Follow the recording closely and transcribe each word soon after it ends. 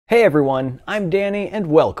Hey everyone, I'm Danny and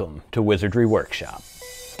welcome to Wizardry Workshop.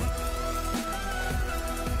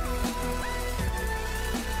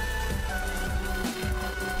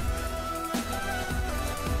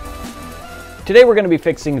 Today we're going to be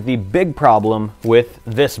fixing the big problem with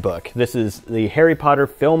this book. This is the Harry Potter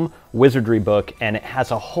Film Wizardry book, and it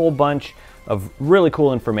has a whole bunch of really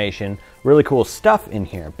cool information, really cool stuff in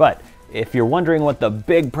here. But if you're wondering what the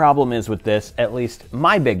big problem is with this, at least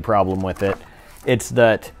my big problem with it, it's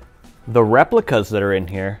that the replicas that are in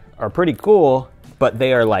here are pretty cool, but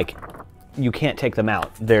they are like, you can't take them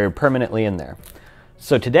out. They're permanently in there.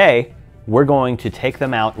 So today, we're going to take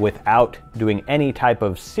them out without doing any type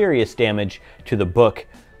of serious damage to the book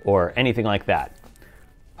or anything like that.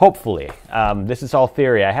 Hopefully. This is all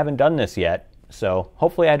theory. I haven't done this yet, so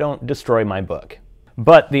hopefully I don't destroy my book.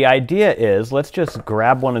 But the idea is, let's just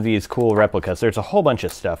grab one of these cool replicas. There's a whole bunch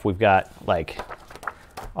of stuff. We've got like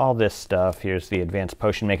all this stuff. Here's the advanced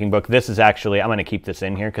potion making book. This is actually, I'm going to keep this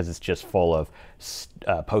in here because it's just full of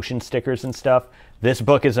potion stickers and stuff. This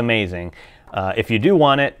book is amazing. If you do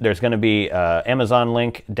want it, there's going to be an Amazon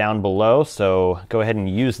link down below, so go ahead and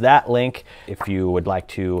use that link if you would like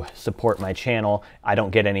to support my channel. I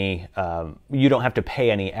don't get any, you don't have to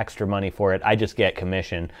pay any extra money for it. I just get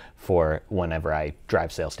commission for whenever I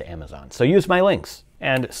drive sales to Amazon. So use my links.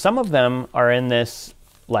 And some of them are in this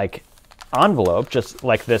like envelope, just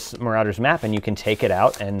like this Marauder's map, and you can take it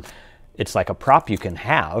out and it's like a prop you can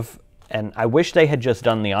have. And I wish they had just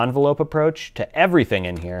done the envelope approach to everything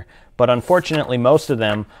in here, but unfortunately most of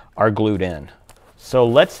them are glued in. So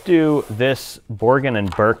let's do this Borgin and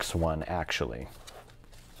Burke's one actually.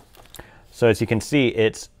 So as you can see,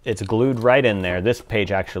 it's glued right in there. This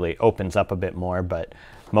page actually opens up a bit more, but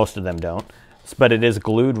most of them don't. But it is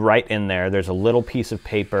glued right in there. There's a little piece of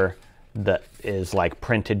paper that is like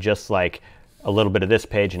printed just like a little bit of this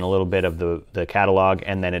page and a little bit of the catalog,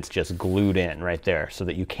 and then it's just glued in right there so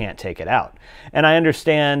that you can't take it out. And I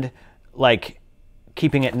understand like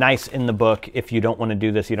keeping it nice in the book. If you don't want to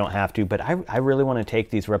do this, you don't have to, but I really want to take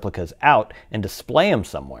these replicas out and display them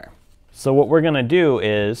somewhere. So what we're going to do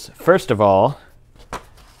is, first of all,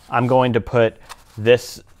 I'm going to put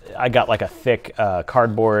this, I got like a thick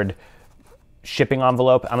cardboard shipping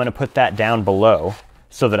envelope. I'm going to put that down below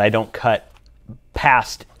so that I don't cut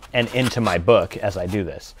past and into my book as I do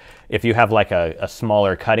this. If you have like a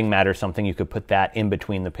smaller cutting mat or something, you could put that in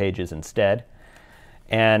between the pages instead.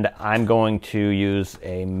 And I'm going to use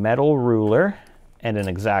a metal ruler and an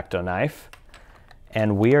X-Acto knife,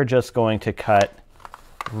 and we are just going to cut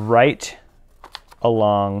right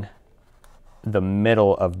along the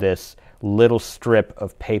middle of this little strip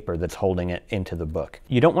of paper that's holding it into the book.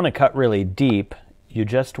 You don't want to cut really deep, you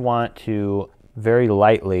just want to very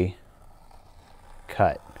lightly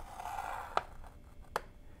cut.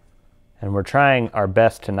 And we're trying our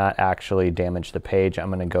best to not actually damage the page. I'm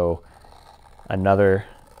going to go another,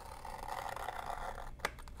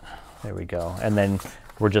 there we go. And then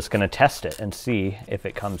we're just going to test it and see if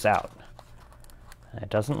it comes out. It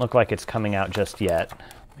doesn't look like it's coming out just yet.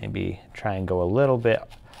 Maybe try and go a little bit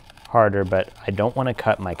harder, but I don't want to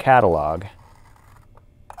cut my catalog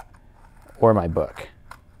or my book.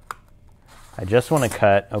 I just want to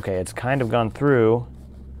cut, okay, it's kind of gone through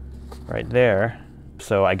right there.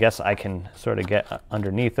 So I guess I can sort of get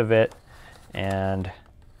underneath of it and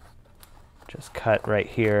just cut right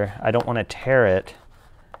here. I don't want to tear it,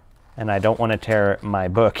 and I don't want to tear my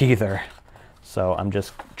book either. So I'm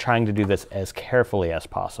just trying to do this as carefully as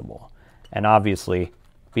possible. And obviously,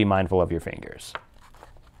 be mindful of your fingers.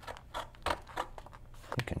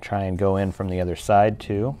 You can try and go in from the other side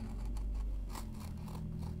too.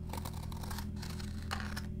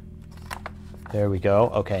 There we go.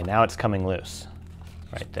 Okay, now it's coming loose.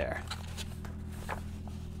 Right there.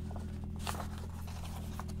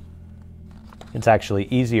 It's actually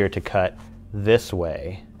easier to cut this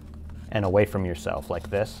way and away from yourself like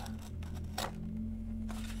this.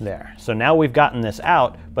 There. So now we've gotten this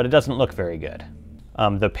out, but it doesn't look very good.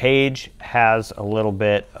 The page has a little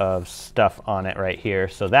bit of stuff on it right here,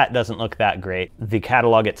 so that doesn't look that great. The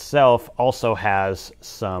catalog itself also has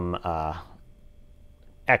some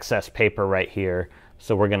excess paper right here,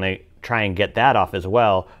 so we're going to try and get that off as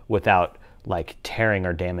well without like tearing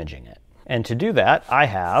or damaging it. And to do that, I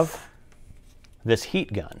have this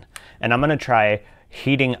heat gun, and I'm going to try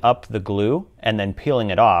heating up the glue and then peeling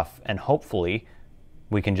it off, and hopefully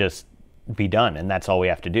we can just be done, and that's all we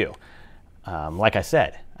have to do. Like I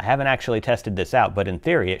said, I haven't actually tested this out, but in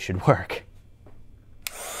theory it should work.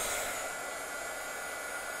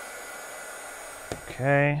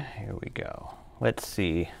 Okay, here we go. Let's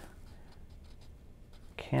see.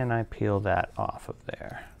 Can I peel that off of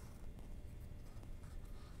there?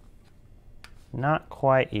 Not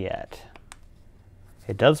quite yet.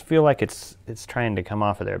 It does feel like it's trying to come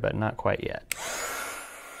off of there, but not quite yet.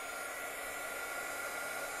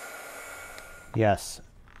 Yes.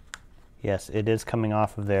 Yes, it is coming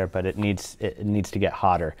off of there, but it needs to get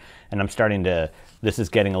hotter. And I'm starting to, this is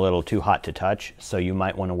getting a little too hot to touch, so you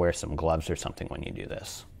might want to wear some gloves or something when you do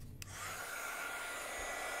this.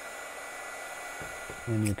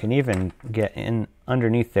 And you can even get in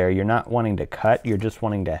underneath there. You're not wanting to cut, you're just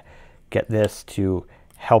wanting to get this to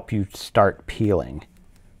help you start peeling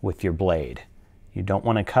with your blade. You don't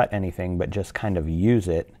want to cut anything, but just kind of use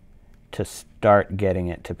it to start getting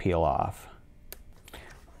it to peel off.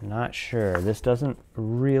 I'm not sure. This doesn't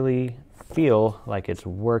really feel like it's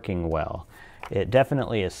working well. It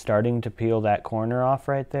definitely is starting to peel that corner off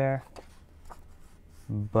right there,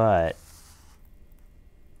 but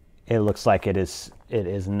it looks like it is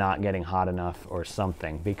not getting hot enough or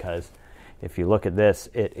something, because if you look at this,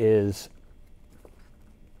 it is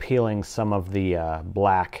peeling some of the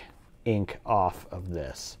black ink off of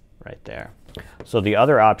this right there. So the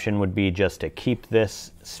other option would be just to keep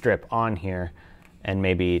this strip on here and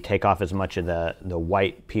maybe take off as much of the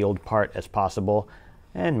white peeled part as possible,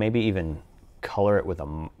 and maybe even color it with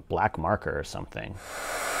a black marker or something.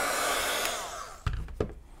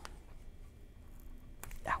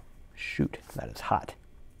 Ow, shoot, that is hot.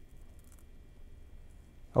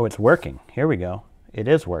 Oh, it's working. Here we go. It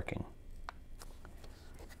is working.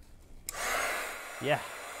 Yeah.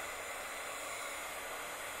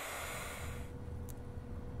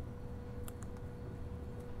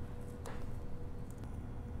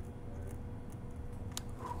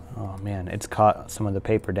 Oh man, it's caught some of the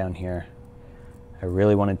paper down here. I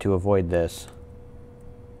really wanted to avoid this.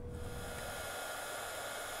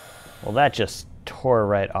 Well, that just tore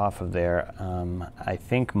right off of there. I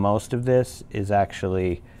think most of this is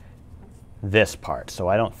actually this part, so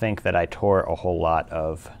I don't think that I tore a whole lot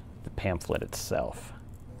of the pamphlet itself.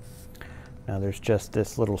 Now there's just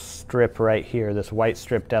this little strip right here, this white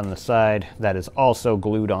strip down the side that is also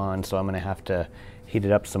glued on, so I'm going to have to heat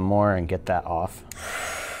it up some more and get that off.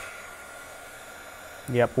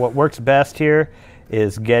 Yep, what works best here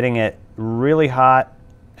is getting it really hot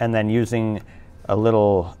and then using a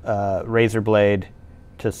little razor blade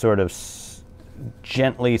to sort of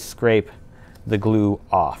gently scrape the glue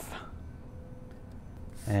off.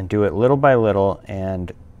 And do it little by little,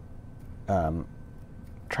 and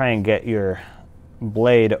try and get your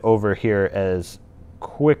blade over here as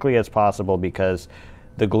quickly as possible, because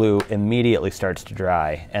the glue immediately starts to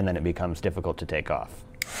dry and then it becomes difficult to take off.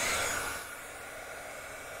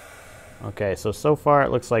 Okay, so far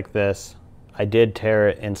it looks like this. I did tear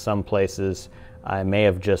it in some places. I may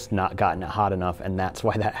have just not gotten it hot enough, and that's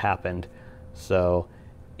why that happened. So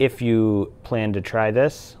if you plan to try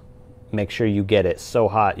this, make sure you get it so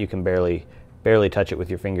hot you can barely touch it with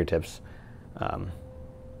your fingertips,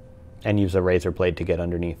 and use a razor blade to get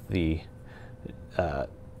underneath the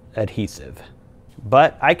adhesive.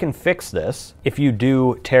 But I can fix this. If you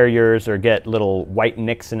do tear yours or get little white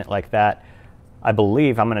nicks in it like that, I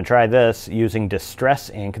believe I'm going to try this using Distress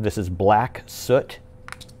ink. This is Black Soot.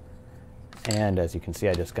 And as you can see,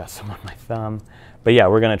 I just got some on my thumb. But yeah,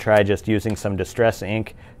 we're going to try just using some Distress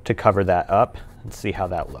ink to cover that up and see how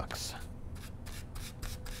that looks.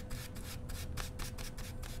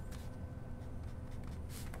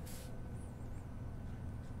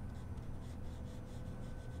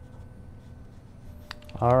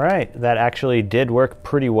 All right, that actually did work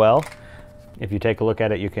pretty well. If you take a look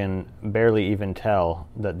at it, you can barely even tell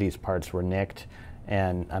that these parts were nicked.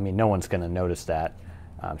 And I mean, no one's going to notice that.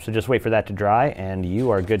 So just wait for that to dry and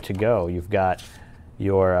you are good to go. You've got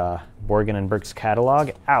your Borgin & Burke's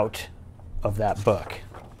catalog out of that book.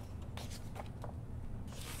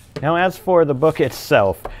 Now, as for the book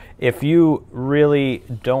itself, if you really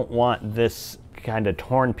don't want this kind of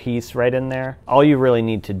torn piece right in there, all you really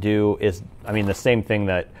need to do is, I mean, the same thing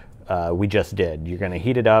that we just did. You're going to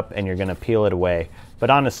heat it up and you're going to peel it away. But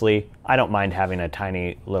honestly, I don't mind having a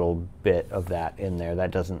tiny little bit of that in there.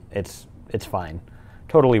 That doesn't, it's fine.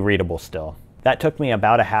 Totally readable still. That took me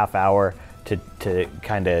about a half hour to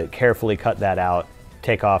kind of carefully cut that out,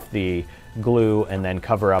 take off the glue, and then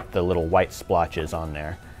cover up the little white splotches on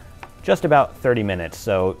there. Just about 30 minutes,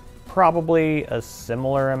 so probably a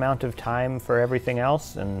similar amount of time for everything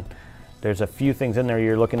else. And there's a few things in there.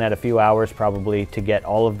 You're looking at a few hours probably to get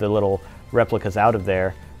all of the little replicas out of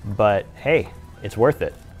there. But hey, it's worth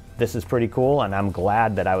it. This is pretty cool, and I'm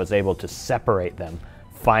glad that I was able to separate them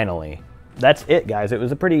finally. That's it, guys. It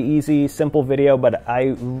was a pretty easy, simple video, but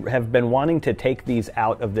I have been wanting to take these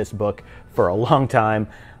out of this book for a long time.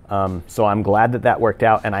 So I'm glad that that worked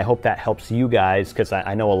out, and I hope that helps you guys, because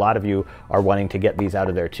I know a lot of you are wanting to get these out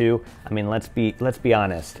of there too. I mean, let's be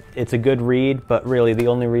honest. It's a good read, but really the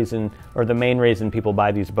only reason, or the main reason people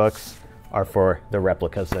buy these books are for the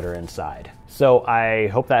replicas that are inside. So I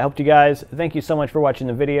hope that helped you guys. Thank you so much for watching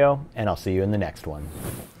the video, and I'll see you in the next one.